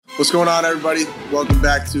What's going on, everybody? Welcome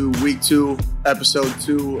back to week 2, episode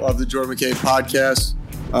 2 of the Jordan McCabe podcast.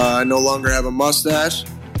 I no longer have a mustache.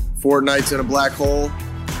 Fortnite's in a black hole.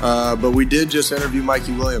 But we did just interview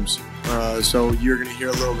Mikey Williams. So you're going to hear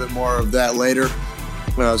a little bit more of that later.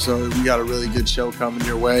 So we got a really good show coming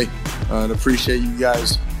your way. And appreciate you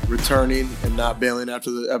guys returning and not bailing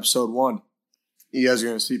after the episode 1. You guys are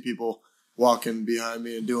going to see people walking behind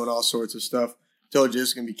me and doing all sorts of stuff. Told you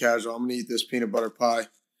it's going to be casual. I'm going to eat this peanut butter pie.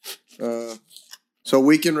 So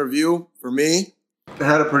week in review for me. I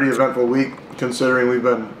had a pretty eventful week considering we've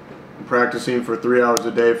been practicing for 3 hours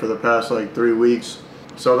a day for the past 3 weeks.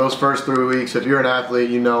 So those first 3 weeks, if you're an athlete,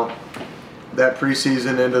 you know that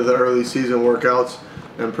preseason into the early season workouts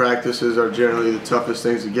and practices are generally the toughest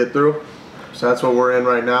things to get through. So that's what we're in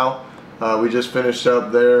right now. We just finished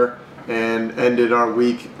up there and ended our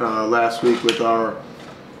week last week with our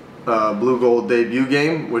Blue Gold debut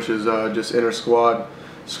game, which is just inter-squad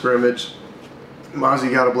scrimmage.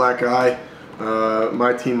 Mozzie got a black eye.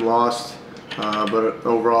 My team lost, but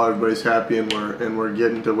overall everybody's happy and we're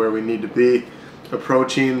getting to where we need to be.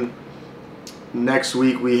 Approaching next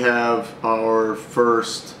week, we have our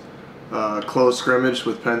first close scrimmage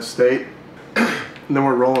with Penn State. And then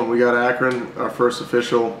we're rolling. We got Akron, our first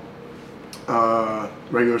official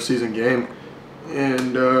regular season game,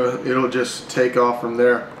 and it'll just take off from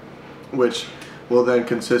there, which will then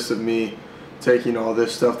consist of me taking all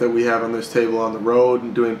this stuff that we have on this table on the road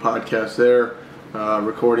and doing podcasts there,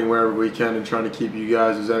 recording wherever we can, and trying to keep you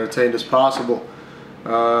guys as entertained as possible.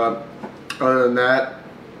 Other than that,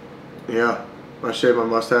 yeah, I shaved my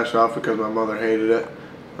mustache off because my mother hated it.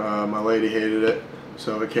 My lady hated it,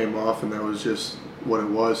 so it came off, and that was just what it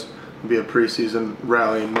was. It'll be a preseason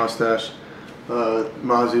rallying mustache.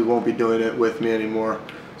 Mozzie won't be doing it with me anymore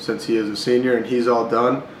since he is a senior and he's all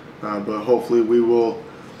done, but hopefully we will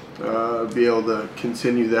be able to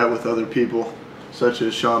continue that with other people such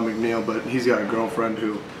as Sean McNeil, but he's got a girlfriend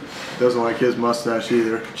who doesn't like his mustache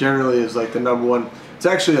either. Generally is the number one. It's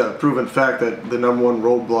actually a proven fact that the number one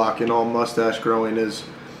roadblock in all mustache growing is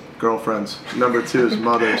girlfriends. Number 2 is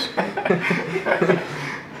mothers.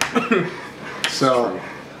 So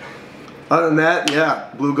other than that,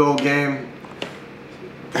 yeah, Blue Gold game,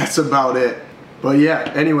 that's about it. But yeah,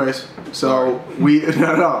 anyways, so we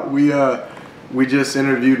just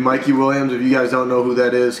interviewed Mikey Williams. If you guys don't know who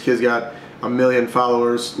that is, kid's got 1 million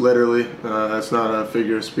followers, literally. That's not a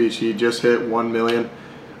figure of speech. He just hit 1 million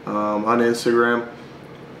on Instagram.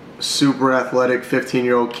 Super athletic,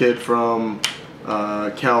 15-year-old kid from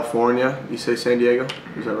California. You say San Diego?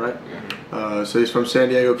 Is that right? So he's from San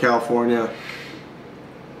Diego, California.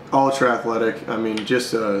 Ultra athletic. I mean,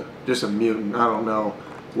 just a mutant. I don't know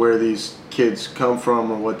where these kids come from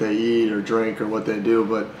or what they eat or drink or what they do,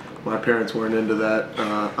 but my parents weren't into that,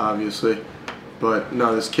 obviously. But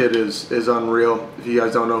no, this kid is unreal. If you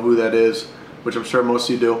guys don't know who that is, which I'm sure most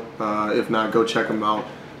of you do, if not, go check him out.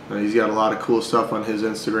 He's got a lot of cool stuff on his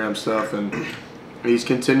Instagram stuff, and he's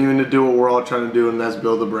continuing to do what we're all trying to do, and that's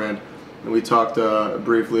build a brand. And we talked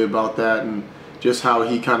briefly about that and just how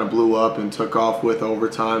he kind of blew up and took off with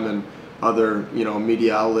Overtime and other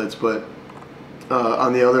media outlets. But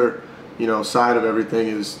on the other side of everything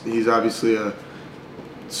is he's obviously a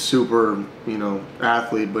super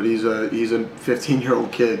athlete, but he's a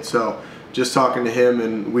 15-year-old kid. So just talking to him,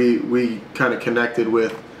 and we kind of connected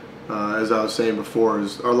with, as I was saying before,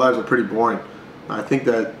 is our lives are pretty boring. I think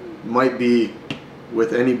that might be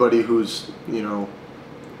with anybody who's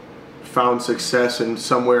found success in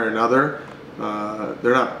some way or another.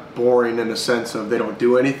 They're not boring in the sense of they don't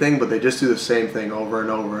do anything, but they just do the same thing over and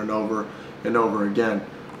over and over and over again.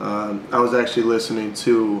 I was actually listening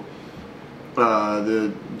to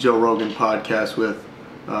the Joe Rogan podcast with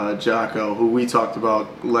Jocko, who we talked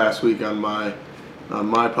about last week on my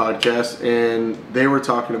podcast, and they were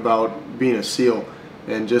talking about being a SEAL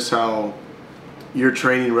and just how your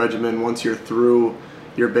training regimen, once you're through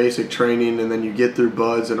your basic training and then you get through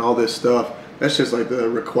buds and all this stuff, that's just the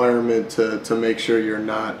requirement to make sure you're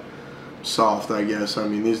not soft, I guess. I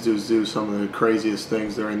mean, these dudes do some of the craziest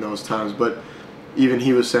things during those times, but even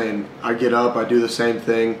he was saying, I get up, I do the same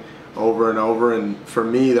thing over and over, and for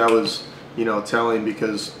me that was telling,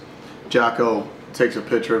 because Jocko takes a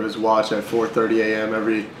picture of his watch at 4:30 a.m.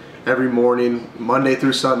 every morning, Monday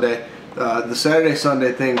through Sunday. The Saturday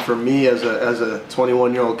Sunday thing for me as a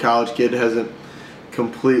 21-year-old college kid hasn't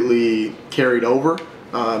completely carried over.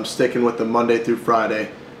 I'm sticking with the Monday through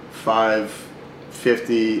Friday,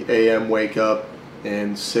 5:50 a.m. wake up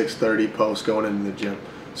and 6:30 post going into the gym.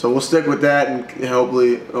 So we'll stick with that, and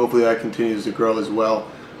hopefully that continues to grow as well.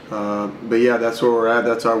 But yeah, that's where we're at.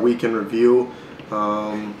 That's our week in review.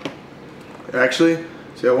 Actually,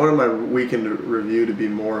 See, I wanted my weekend review to be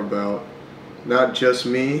more about not just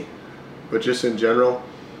me, but just in general.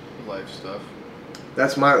 Life stuff.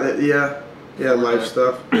 That's life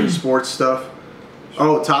stuff, sports stuff.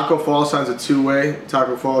 Oh, Taco Fall signs a two-way.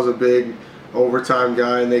 Taco Fall is a big overtime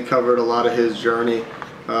guy, and they covered a lot of his journey.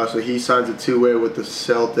 So he signs a two-way with the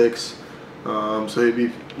Celtics. So he'd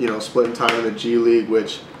be, splitting time in the G League,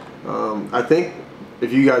 which I think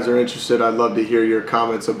if you guys are interested, I'd love to hear your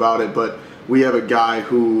comments about it. But we have a guy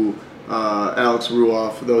who, Alex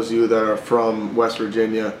Ruoff, those of you that are from West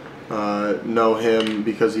Virginia know him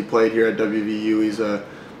because he played here at WVU. He's a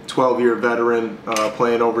 12-year veteran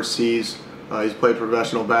playing overseas. He's played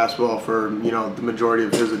professional basketball for, the majority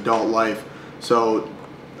of his adult life. So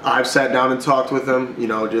I've sat down and talked with him,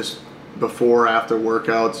 just before, after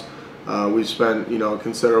workouts. We've spent, a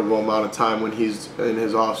considerable amount of time when he's in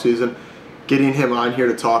his off season. Getting him on here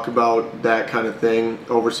to talk about that kind of thing,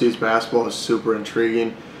 overseas basketball, is super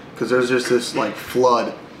intriguing because there's just this like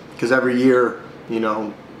flood. Because every year,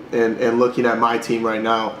 and looking at my team right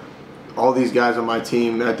now, all these guys on my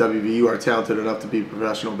team at WVU are talented enough to be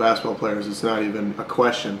professional basketball players. It's not even a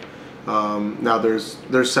question. Now there's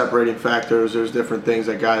separating factors. There's different things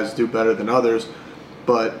that guys do better than others.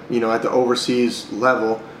 But, at the overseas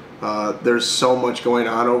level, there's so much going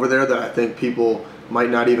on over there that I think people might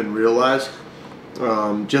not even realize.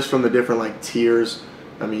 Just from the different tiers.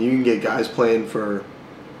 I mean, you can get guys playing for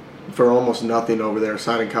almost nothing over there,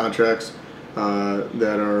 signing contracts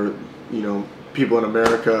that are, people in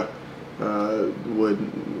America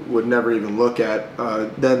would never even look at.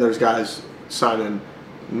 Then there's guys signing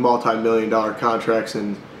multi-million-dollar contracts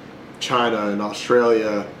in China and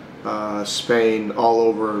Australia, Spain, all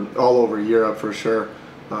over Europe for sure.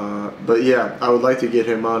 But yeah, I would like to get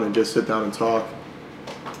him on and just sit down and talk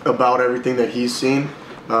about everything that he's seen,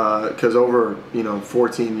 because over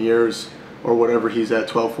 14 years or whatever he's at,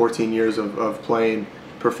 12, 14 years of playing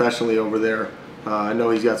professionally over there, I know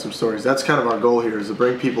he's got some stories. That's kind of our goal here, is to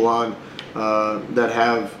bring people on that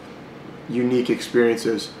have unique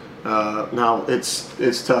experiences. Now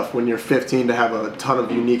it's tough when you're 15 to have a ton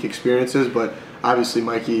of unique experiences, but obviously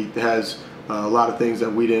Mikey has a lot of things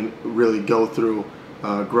that we didn't really go through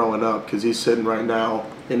growing up, because he's sitting right now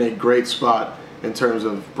in a great spot in terms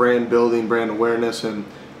of brand building, brand awareness, and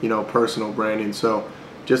personal branding. So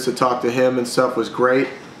just to talk to him and stuff was great.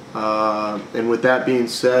 And with that being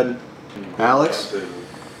said, Alex is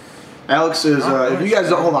if you guys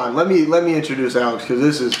don't, hold on, let me introduce Alex,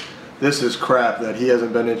 because this is crap that he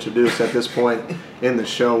hasn't been introduced at this point in the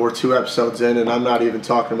show. We're 2 episodes in, and I'm not even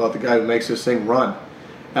talking about the guy who makes this thing run.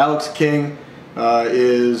 Alex King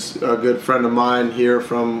is a good friend of mine here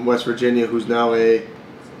from West Virginia, who's now a...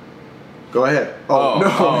 Go ahead. Oh,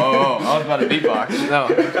 no. I was about to beatbox. No.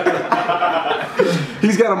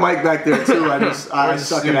 He's got a mic back there, too. I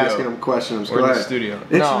suck at asking him questions. We're in the studio.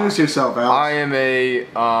 Introduce yourself, Alex. I am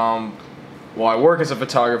I work as a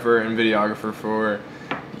photographer and videographer for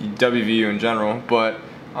WVU in general, but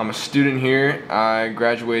I'm a student here. I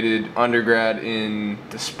graduated undergrad in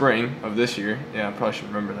the spring of this year. Yeah, I probably should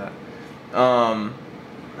remember that.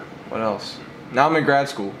 What else? Now I'm in grad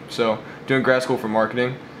school, so doing grad school for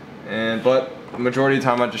marketing, but the majority of the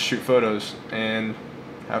time I just shoot photos and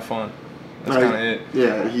have fun. That's kind of it.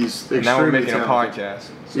 Yeah, he's extremely now we're making talented. a podcast.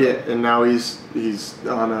 So. Yeah, and now he's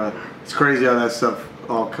on a... It's crazy how that stuff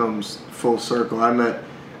all comes full circle. I met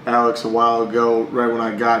Alex a while ago, right when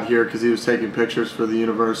I got here, because he was taking pictures for the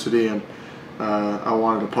university, and I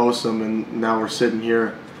wanted to post them, and now we're sitting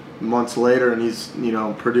here months later, and he's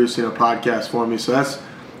producing a podcast for me. So that's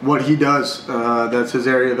what he does. That's his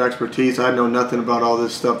area of expertise. I know nothing about all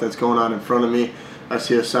this stuff that's going on in front of me. I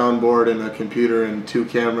see a soundboard and a computer and 2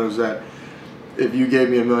 cameras that, if you gave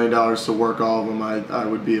me $1 million to work all of them, I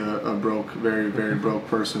would be a broke, very, very broke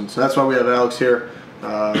person. So that's why we have Alex here.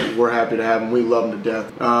 We're happy to have him. We love him to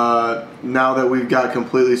death. Now that we've got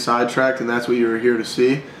completely sidetracked, and that's what you're here to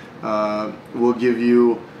see, we'll give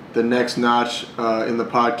you the next notch in the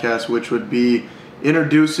podcast, which would be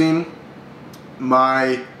introducing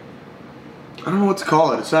my... I don't know what to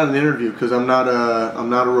call it. It's not an interview, because I'm not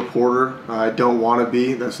a reporter. I don't want to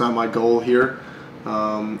be. That's not my goal here.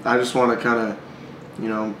 I just want to kind of,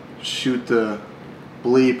 shoot the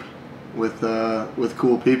bleep with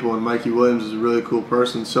cool people, and Mikey Williams is a really cool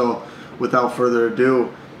person. So without further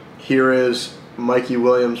ado, here is Mikey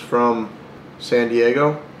Williams from San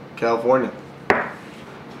Diego, California. All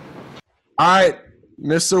right,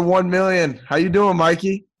 Mr. 1 Million. How you doing,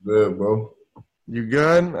 Mikey? Good, bro. You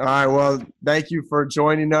good? All right, well, thank you for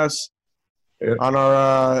joining us on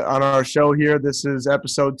our show here. This is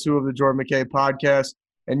episode 2 of the Jordan McKay podcast,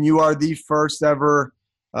 and you are the first ever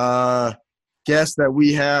guest that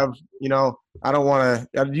we have. You know, I don't want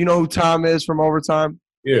to. Do you know who Tom is from Overtime?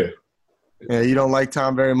 Yeah. Yeah, you don't like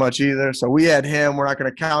Tom very much either. So we had him. We're not going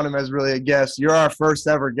to count him as really a guest. You're our first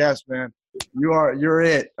ever guest, man. You're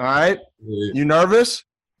it. All right. Yeah. You nervous?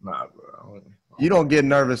 Nah, bro. You don't get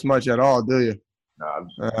nervous much at all, do you? Nah.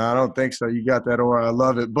 I don't think so. You got that aura. I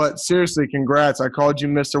love it. But seriously, congrats. I called you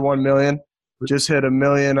Mr. 1 million. Just hit 1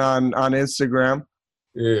 million on Instagram.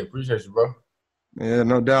 Yeah, appreciate you, bro. Yeah,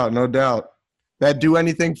 no doubt, no doubt. That do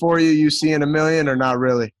anything for you? You seeing 1 million or not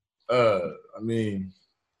really? I mean,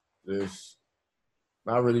 this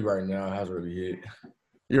not really right now. It hasn't really hit.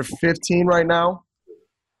 You're 15 right now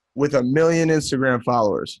with 1 million Instagram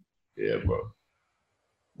followers. Yeah, bro.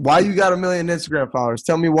 Why you got 1 million Instagram followers?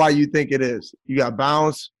 Tell me why you think it is. You got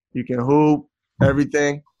bounce, you can hoop,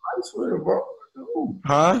 everything. Nice with it, bro.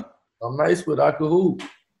 Huh? I'm nice with it. I can hoop.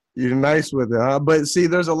 You're nice with it, huh? But see,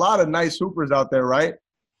 there's a lot of nice hoopers out there, right?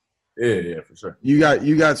 Yeah, for sure. You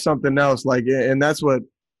got something else, like, and that's what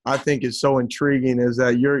I think is so intriguing is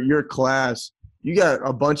that your class, you got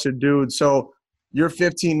a bunch of dudes. So you're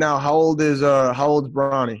 15 now. How old's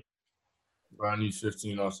Bronny? Bronny's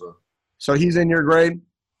 15 also. So he's in your grade?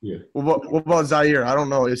 Yeah. What about Zaire? I don't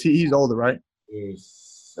know. He's older, right?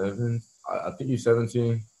 He's 7. I think he's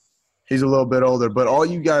 17. He's a little bit older, but all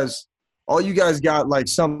you guys got like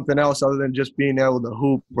something else other than just being able to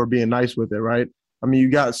hoop or being nice with it, right? I mean, you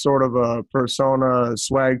got sort of a persona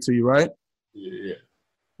swag to you, right? Yeah.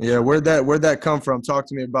 Yeah, where'd that come from? Talk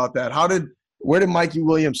to me about that. Where did Mikey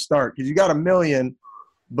Williams start? Because you got 1 million,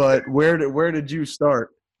 but where did you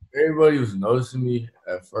start? Everybody was noticing me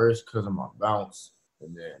at first because of my bounce,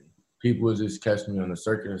 and then people was just catching me on the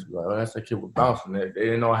circuit and be like, "Oh, that's that kid with bounce." And they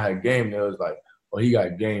didn't know I had game. They was like, "Oh, he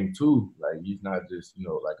got game too. Like he's not just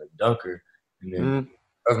like a dunker." And then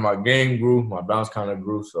as my game grew, my bounce kind of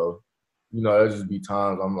grew. So there'll just be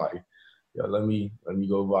times I'm like, "Yo, let me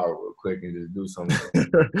go viral real quick and just do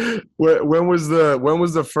something." When was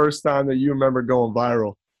the first time that you remember going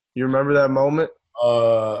viral? You remember that moment?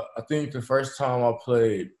 I think the first time I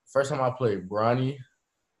played Bronny,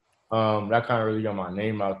 that kind of really got my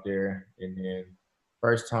name out there. And then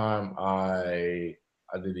first time I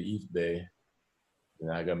did the East Bay,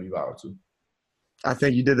 and I got me viral too. I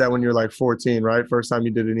think you did that when you were like 14, right? First time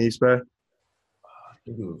you did an East Bay? I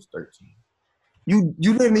think it was 13. You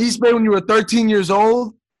did an East Bay when you were 13 years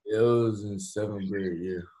old? It was in 7th grade,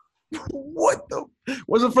 yeah. What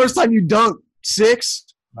was the first time you dunked? 6?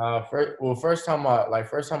 First time I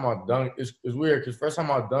dunked, it's weird because first time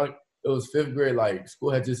I dunked, it was 5th grade. Like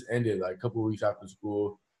school had just ended, like a couple of weeks after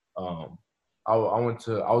school. I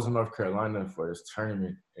was in North Carolina for this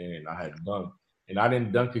tournament, and I had dunked, and I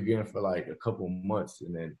didn't dunk again for like a couple months,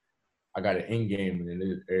 and then I got an in game, and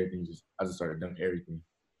then I just started dunking everything.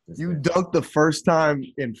 You dunked the first time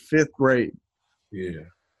in 5th grade. Yeah.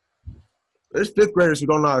 There's 5th graders who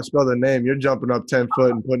don't know how to spell their name. You're jumping up 10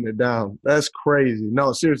 foot and putting it down. That's crazy.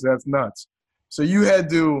 No, seriously, that's nuts. So you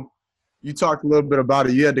talked a little bit about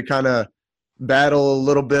it. You had to kind of battle a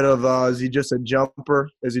little bit of, is he just a jumper?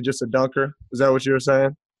 Is he just a dunker? Is that what you were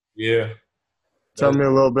saying? Yeah. Tell me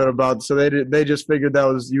a little bit about, so they just figured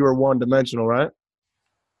you were one-dimensional, right?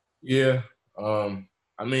 Yeah.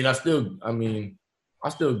 I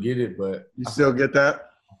still get it, but you still get that?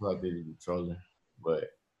 I feel like they be trolling, but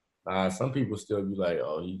some people still be like,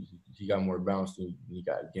 "Oh, he got more bounce than he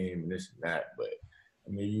got game and this and that." But I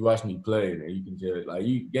mean, you watch me play, and you can tell like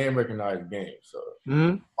game recognize game. So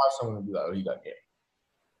watch someone and be like, "Oh, he got game."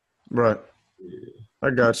 Right. Yeah. I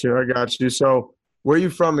got you. So where are you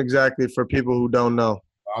from exactly? For people who don't know.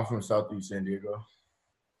 I'm from Southeast San Diego.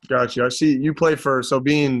 Got you. I see you play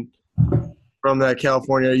being from that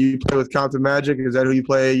California, you play with Compton Magic. Is that who you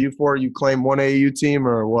play AAU for? You claim one AAU team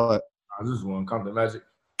or what? I just won Compton Magic.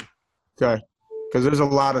 Okay. Because there's a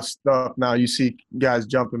lot of stuff now. You see guys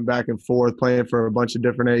jumping back and forth, playing for a bunch of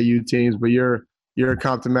different AAU teams, but you're a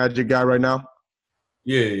Compton Magic guy right now?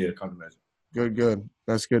 Yeah, Compton Magic. Good.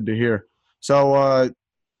 That's good to hear. So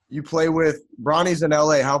you play with Bronny's in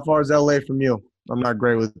LA. How far is LA from you? I'm not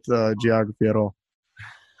great with geography at all.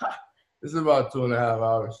 It's about 2.5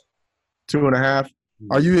 hours. 2.5?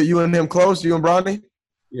 Are you and him close? You and Bronny?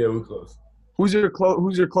 Yeah, we're close. Who's your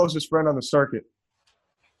closest friend on the circuit?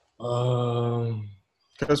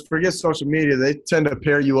 Because forget social media, they tend to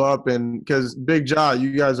pair you up, and because Big Ja,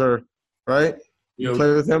 you guys are right. You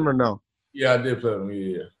play with him or no? Yeah, I did play with him.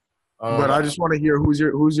 Yeah. But I just want to hear who's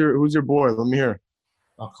your boy. Let me hear.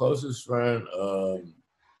 My closest friend,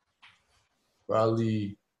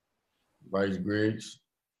 probably Bryce Griggs.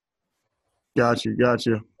 Got you.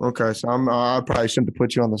 Okay, so I probably shouldn't have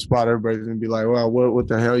put you on the spot. Everybody's gonna be like, "Well, what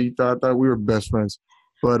the hell you thought? I thought we were best friends."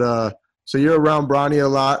 But So you're around Bronny a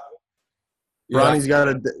lot. Yeah. Bronny's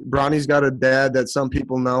got a dad that some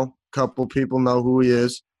people know. Couple people know who he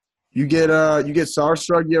is. You get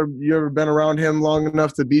starstruck. You ever been around him long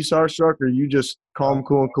enough to be starstruck, or you just calm,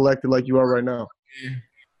 cool, and collected like you are right now?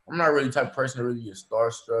 I'm not really the type of person to really get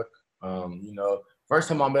starstruck. First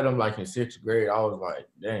time I met him like in 6th grade, I was like,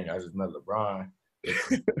 dang, I just met LeBron. I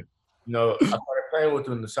started playing with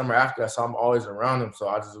him the summer after that, so I'm always around him. So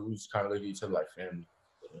we just kind of look at each other like family.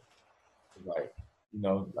 Like,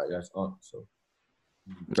 that's so.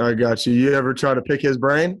 I got you. You ever try to pick his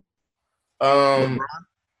brain? Nah,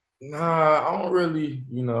 I don't really,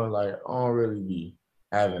 I don't really be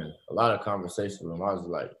having a lot of conversation with him. I was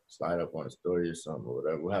like slide up on a story or something or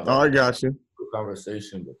whatever. We'll have I got you.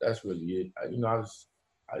 Conversation, but that's really it. I just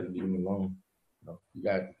leave him alone. You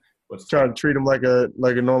got what's try to treat him like a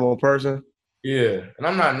normal person. Yeah, and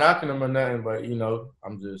I'm not knocking him or nothing, but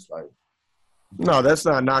I'm just like. No, that's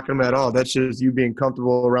not knocking him at all. That's just you being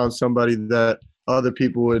comfortable around somebody that other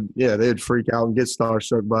people they'd freak out and get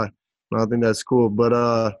starstruck by. I think that's cool. But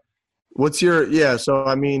so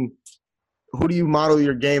I mean, who do you model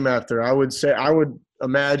your game after? I would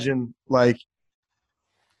imagine like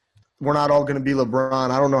we're not all going to be LeBron.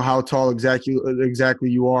 I don't know how tall exactly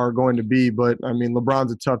you are going to be, but I mean,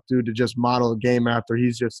 LeBron's a tough dude to just model a game after.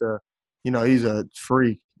 He's just he's a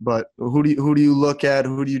freak. But who do you look at?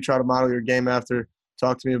 Who do you try to model your game after?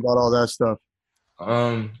 Talk to me about all that stuff.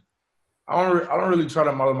 I don't really try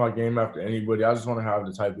to model my game after anybody. I just want to have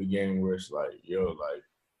the type of game where it's like,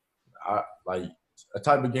 a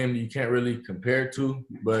type of game that you can't really compare to.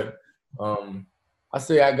 But I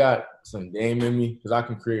say I got some game in me because I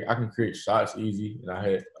can create shots easy, and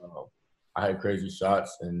I had crazy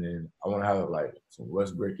shots, and then I want to have like some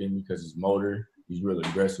Westbrook in me because his motor. He's really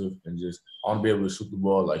aggressive and just I want to be able to shoot the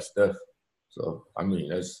ball like Steph. So I mean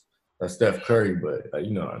that's Steph Curry, but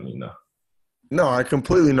you know what I mean. No, I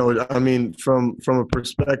completely know. I mean, from a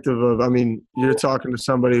perspective of, I mean, you're talking to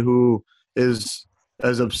somebody who is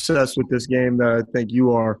as obsessed with this game that I think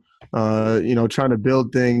you are. Trying to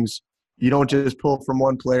build things. You don't just pull from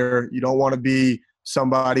one player. You don't want to be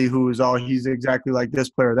somebody who is he's exactly like this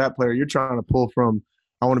player, that player. You're trying to pull from.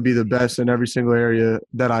 I want to be the best in every single area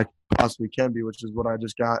that I possibly can be, which is what I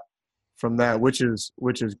just got from that, which is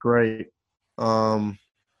great. Who's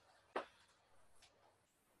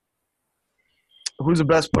the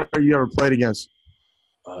best player you ever played against?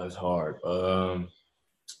 It's hard.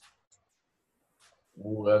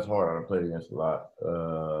 That's hard. I played against a lot.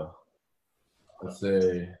 I'd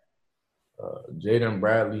say Jaden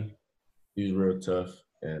Bradley. He's real tough.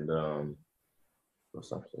 And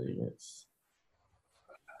what's I played against?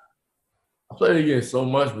 I played against so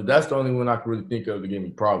much, but that's the only one I can really think of to give me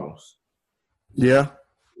problems. Yeah?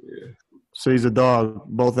 Yeah. So he's a dog,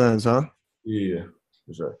 both ends, huh? Yeah,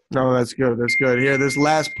 for sure. No, that's good. That's good. Here, this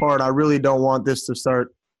last part, I really don't want this to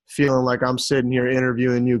start feeling like I'm sitting here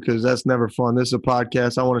interviewing you because that's never fun. This is a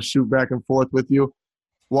podcast. I want to shoot back and forth with you.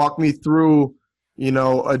 Walk me through,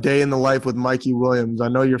 a day in the life with Mikey Williams. I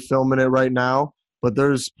know you're filming it right now, but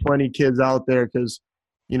there's plenty of kids out there because –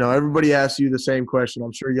 everybody asks you the same question.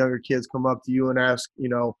 I'm sure younger kids come up to you and ask,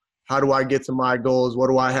 how do I get to my goals? What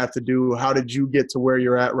do I have to do? How did you get to where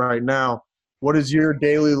you're at right now? What does your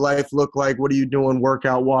daily life look like? What are you doing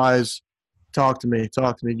workout-wise? Talk to me.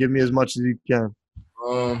 Give me as much as you can.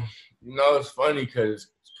 It's funny because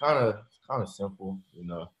it's kind of simple.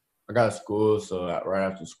 I got school, so right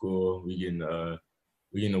after school, we get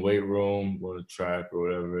in the weight room, go to track or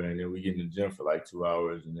whatever, and then we get in the gym for like 2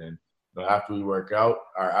 hours, and then after we work out,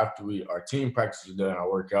 or after our team practice is done, I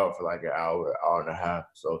work out for like an hour and a half.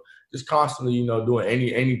 So just constantly, doing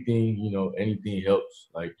anything, anything helps.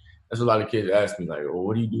 Like that's a lot of kids ask me, like, "Oh,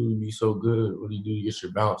 what do you do to be so good? What do you do to get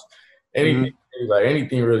your bounce?" Anything, like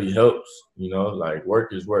anything really helps. Like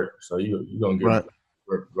work is work. So you gonna get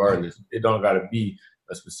work regardless. It don't gotta be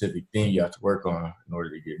a specific thing you have to work on in order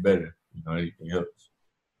to get better. Anything helps.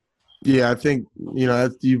 Yeah, I think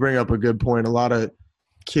you bring up a good point. A lot of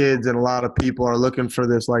kids and a lot of people are looking for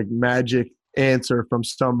this like magic answer from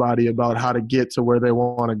somebody about how to get to where they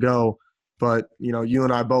want to go. But, you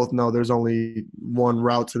and I both know there's only one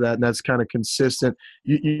route to that, and that's kind of consistent.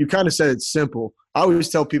 You kind of said it's simple. I always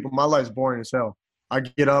tell people my life's boring as hell. I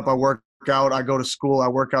get up, I work out, I go to school, I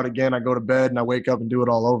work out again, I go to bed, and I wake up and do it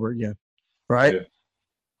all over again. Right?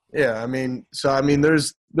 Yeah.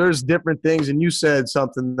 There's different things, and you said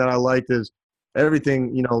something that I liked is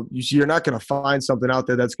everything, you're not going to find something out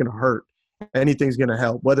there that's going to hurt. Anything's going to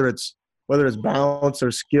help, whether it's balance or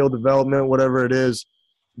skill development, whatever it is.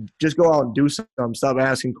 Just go out and do something. Stop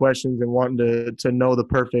asking questions and wanting to know the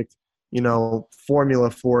perfect, formula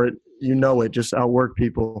for it. It. Just outwork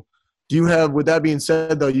people. Do you have? With that being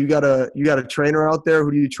said, though, you got a trainer out there.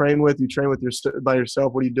 Who do you train with? You train with by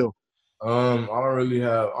yourself. What do you do? I don't really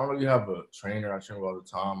have a trainer I train with all the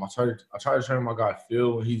time. I try to train my guy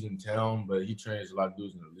Phil when he's in town, but he trains a lot of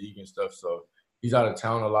dudes in the league and stuff, so he's out of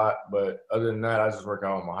town a lot. But other than that, I just work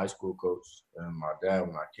out with my high school coach and my dad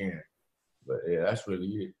when I can. But yeah, that's really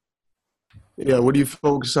it. Yeah, what are you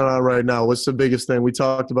focusing on right now? What's the biggest thing? We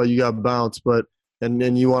talked about you got bounce, but and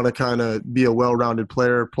then you want to kind of be a well-rounded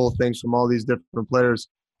player, pull things from all these different players.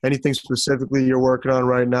 Anything specifically you're working on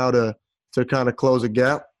right now to kind of close a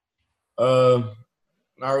gap? Not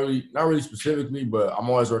really specifically, but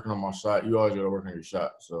I'm always working on my shot. You always got to work on your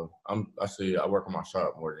shot. So I say I work on my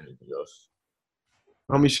shot more than anything else.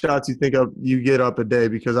 How many shots do you think you get up a day?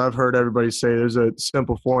 Because I've heard everybody say there's a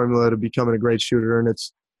simple formula to becoming a great shooter, and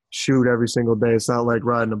it's shoot every single day. It's not like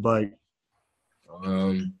riding a bike.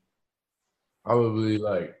 Probably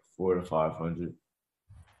like 400 to 500.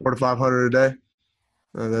 400 to 500 a day.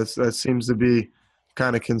 That seems to be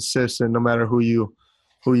kind of consistent, no matter who you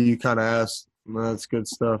kind of ask. That's good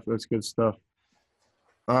stuff. That's good stuff.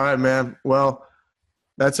 All right, man. Well,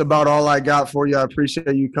 that's about all I got for you. I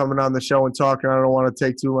appreciate you coming on the show and talking. I don't want to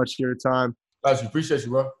take too much of your time. Guys, appreciate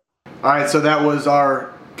you, bro. All right, so that was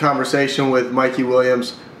our conversation with Mikey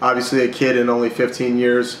Williams. Obviously a kid in only 15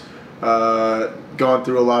 years, gone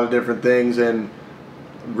through a lot of different things and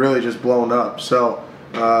really just blown up. So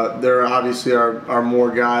there obviously are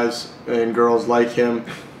more guys and girls like him,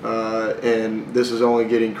 and this is only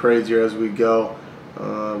getting crazier as we go.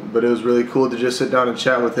 But it was really cool to just sit down and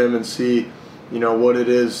chat with him and see, what it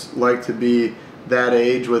is like to be that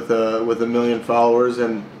age with a million followers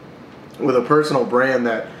and with a personal brand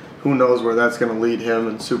that who knows where that's going to lead him,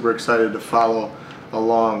 and super excited to follow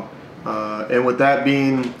along. And with that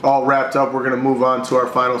being all wrapped up, we're going to move on to our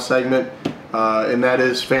final segment, and that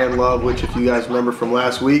is Fan Love, which, if you guys remember from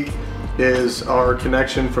last week, is our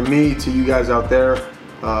connection from me to you guys out there.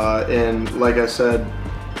 And like I said,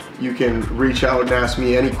 you can reach out and ask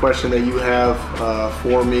me any question that you have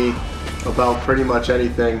for me about pretty much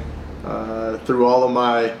anything through all of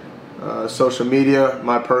my social media,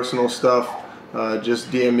 my personal stuff.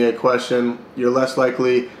 Just DM me a question. You're less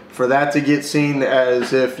likely for that to get seen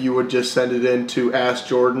as if you would just send it in to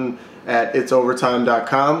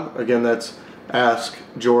askjordan@itsovertime.com. Again, that's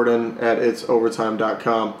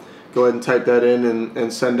askjordan@itsovertime.com. Go ahead and type that in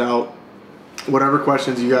and send out whatever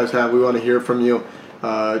questions you guys have. We want to hear from you.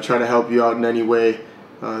 Try to help you out in any way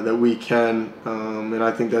that we can. And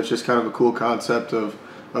I think that's just kind of a cool concept of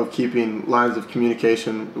keeping lines of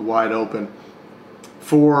communication wide open.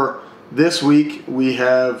 For this week, we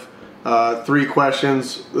have 3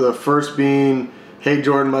 questions. The first being, hey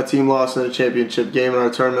Jordan, my team lost in a championship game in our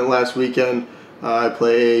tournament last weekend. I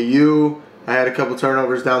play AAU. I had a couple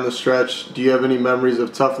turnovers down the stretch. Do you have any memories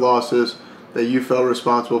of tough losses that you felt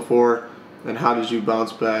responsible for, and how did you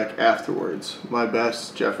bounce back afterwards? My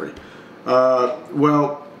best, Jeffrey.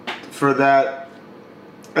 Well, for that,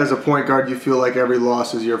 as a point guard, you feel like every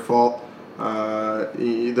loss is your fault.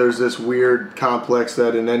 There's this weird complex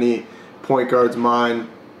that in any point guard's mind,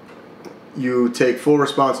 you take full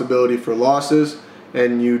responsibility for losses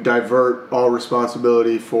and you divert all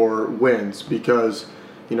responsibility for wins, because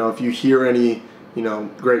if you hear any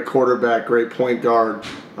great quarterback, great point guard,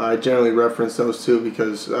 I generally reference those two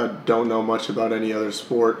because I don't know much about any other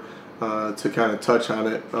sport to kind of touch on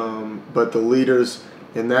it, but the leaders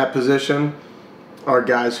in that position are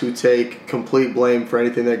guys who take complete blame for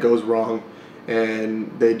anything that goes wrong, and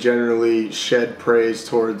they generally shed praise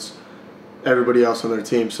towards everybody else on their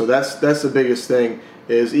team. So that's the biggest thing,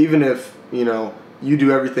 is even if you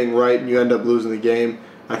do everything right and you end up losing the game,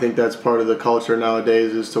 I think that's part of the culture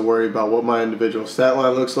nowadays, is to worry about what my individual stat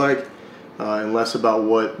line looks like and less about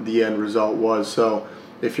what the end result was. So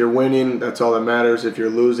if you're winning, that's all that matters. If you're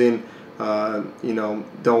losing,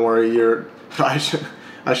 don't worry. I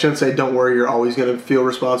shouldn't say don't worry, you're always going to feel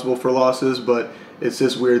responsible for losses, but it's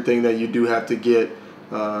this weird thing that you do have to get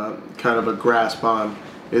kind of a grasp on,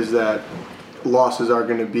 is that losses are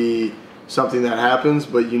going to be something that happens,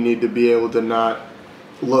 but you need to be able to not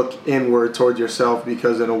look inward towards yourself,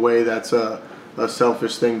 because in a way that's a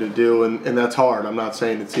selfish thing to do, and that's hard. I'm not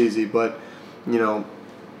saying it's easy, but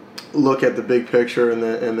look at the big picture and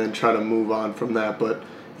then try to move on from that. But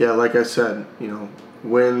yeah, like I said,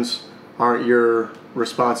 wins aren't your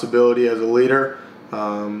responsibility as a leader,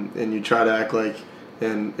 and you try to act like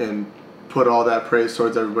and put all that praise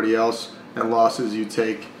towards everybody else, and losses you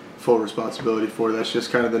take full responsibility for. That's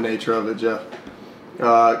just kind of the nature of it, Jeff.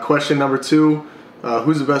 Question number 2,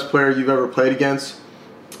 who's the best player you've ever played against,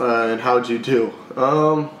 and how'd you do?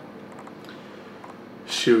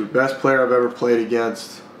 Best player I've ever played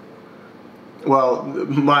against. Well,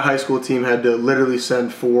 my high school team had to literally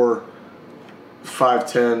send 4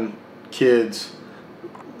 5'10" kids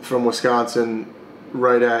from Wisconsin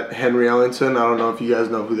right at Henry Ellington. I don't know if you guys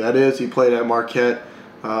know who that is. He played at Marquette.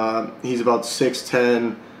 He's about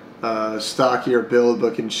 6'10", stockier build,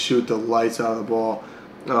 but can shoot the lights out of the ball.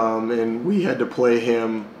 And we had to play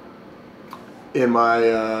him in my,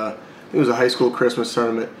 it was a high school Christmas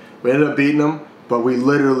tournament. We ended up beating him, but we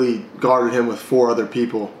literally guarded him with 4 other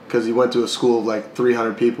people because he went to a school of like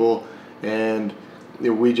 300 people, and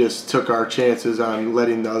we just took our chances on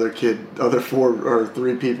letting the other 4 or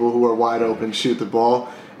 3 people who were wide open shoot the ball,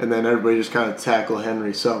 and then everybody just kind of tackle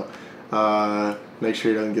Henry. So make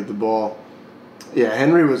sure he doesn't get the ball. Yeah,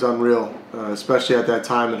 Henry was unreal, especially at that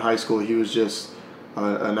time in high school. He was just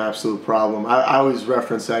an absolute problem. I always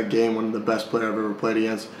reference that game, one of the best players I've ever played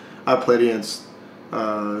against. I played against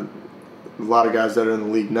a lot of guys that are in the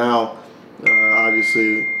league now.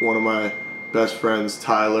 Obviously, one of my best friends,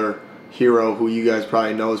 Tyler Hero, who you guys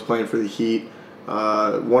probably know is playing for the Heat.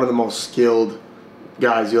 One of the most skilled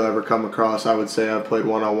guys you'll ever come across. I would say I've played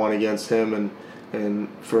one-on-one against him, and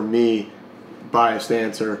for me, biased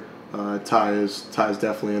answer, Ty is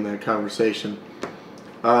definitely in that conversation.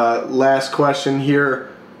 Last question here.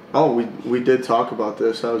 Oh, we did talk about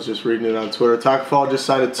this. I was just reading it on Twitter. Tacko Fall just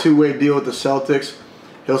signed a 2-way deal with the Celtics.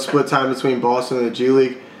 He'll split time between Boston and the G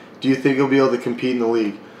League. Do you think he'll be able to compete in the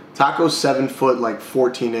league? Tacko's 7 foot, like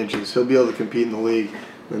 14 inches. He'll be able to compete in the league,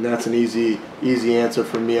 and that's an easy answer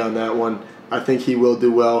for me on that one. I think he will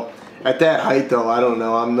do well. At that height, though, I don't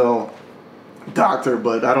know. I'm no doctor,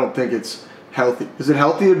 but I don't think it's healthy. Is it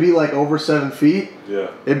healthy to be like over 7 feet?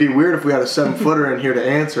 Yeah. It'd be weird if we had a 7-footer in here to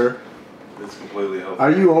answer. It's completely healthy.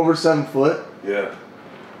 Are you over 7 foot? Yeah.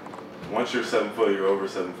 Once you're 7 foot, you're over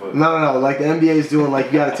 7 foot. No. Like the NBA's doing, like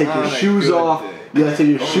you got to take your shoes off. You got to take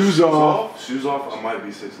your shoes off. Shoes off. I might be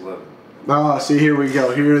 6'11". Oh, see, here we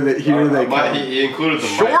go. Here they come. He included the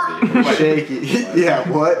short, shaky. Yeah,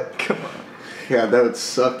 what? Come on. Yeah, that would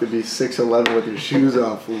suck to be 6'11" with your shoes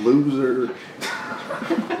off, loser.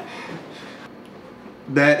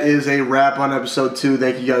 That is a wrap on episode 2.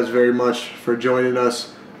 Thank you guys very much for joining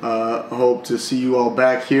us. Hope to see you all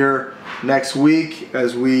back here next week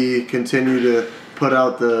as we continue to put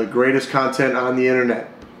out the greatest content on the internet.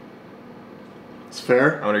 It's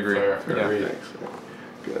fair? I would agree. Fair. Yeah. Thanks.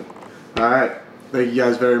 Good. All right. Thank you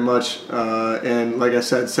guys very much. And like I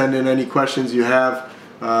said, send in any questions you have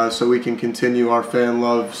so we can continue our fan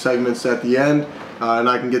love segments at the end. And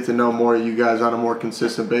I can get to know more of you guys on a more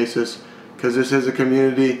consistent basis, because this is a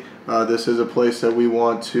community. This is a place that we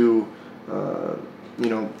want to,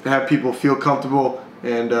 have people feel comfortable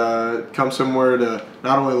and come somewhere to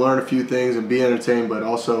not only learn a few things and be entertained, but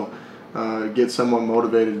also get somewhat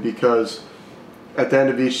motivated, because at the end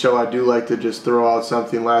of each show, I do like to just throw out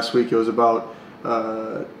something. Last week it was about,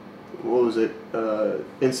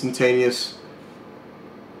 instantaneous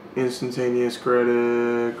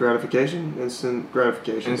gratification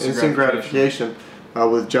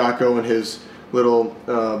with Jocko and his little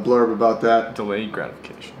blurb about that. Delayed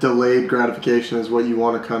gratification. Delayed gratification is what you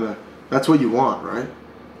want to that's what you want, right?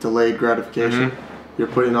 Delayed gratification. Mm-hmm. You're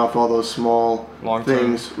putting off all those small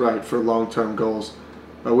things, right, for long-term goals,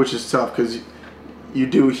 which is tough, because you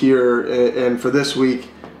do hear, and for this week,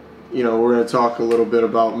 we're going to talk a little bit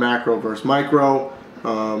about macro versus micro.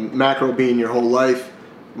 Macro being your whole life,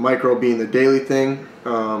 micro being the daily thing.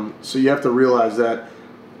 So you have to realize that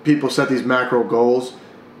people set these macro goals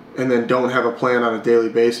and then don't have a plan on a daily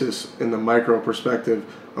basis in the micro perspective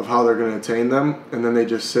of how they're going to attain them, and then they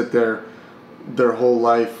just sit there their whole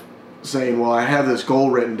life saying, well, I have this goal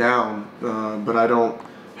written down, but I don't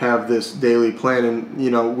have this daily plan.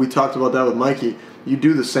 And we talked about that with Mikey. You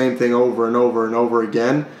do the same thing over and over and over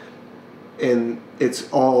again, and it's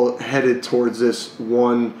all headed towards this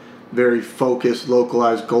one very focused,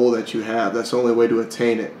 localized goal that you have. That's the only way to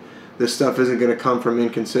attain it. This stuff isn't going to come from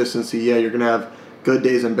inconsistency. Yeah, you're going to have good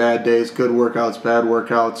days and bad days, good workouts, bad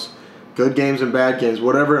workouts, good games and bad games,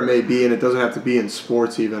 whatever it may be, and it doesn't have to be in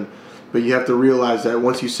sports even. But you have to realize that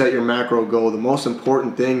once you set your macro goal, the most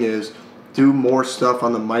important thing is do more stuff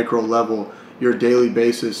on the micro level, your daily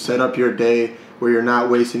basis. Set up your day where you're not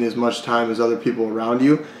wasting as much time as other people around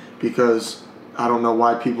you, because I don't know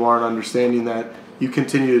why people aren't understanding that you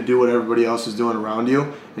continue to do what everybody else is doing around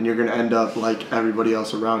you, and you're going to end up like everybody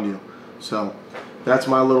else around you. So that's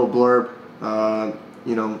my little blurb.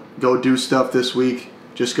 Go do stuff this week.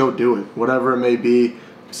 Just go do it, whatever it may be.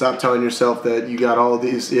 Stop telling yourself that you got all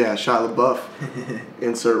these. Yeah, Shia LaBeouf.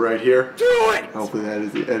 Insert right here. Do it! Hopefully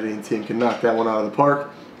the editing team can knock that one out of the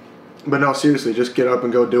park. But no, seriously, just get up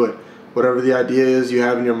and go do it. Whatever the idea is you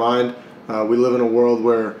have in your mind. We live in a world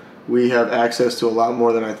where we have access to a lot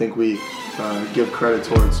more than I think we give credit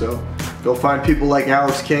towards. So go find people like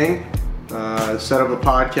Alex King, set up a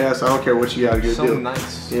podcast. I don't care what you got to do. Something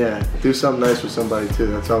nice. Yeah, do something nice for somebody too.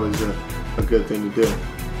 That's always a good thing to do.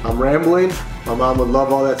 I'm rambling. My mom would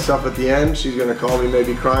love all that stuff at the end. She's gonna call me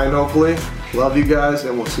maybe crying, hopefully. Love you guys,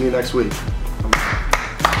 and we'll see you next week.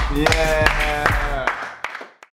 Yeah.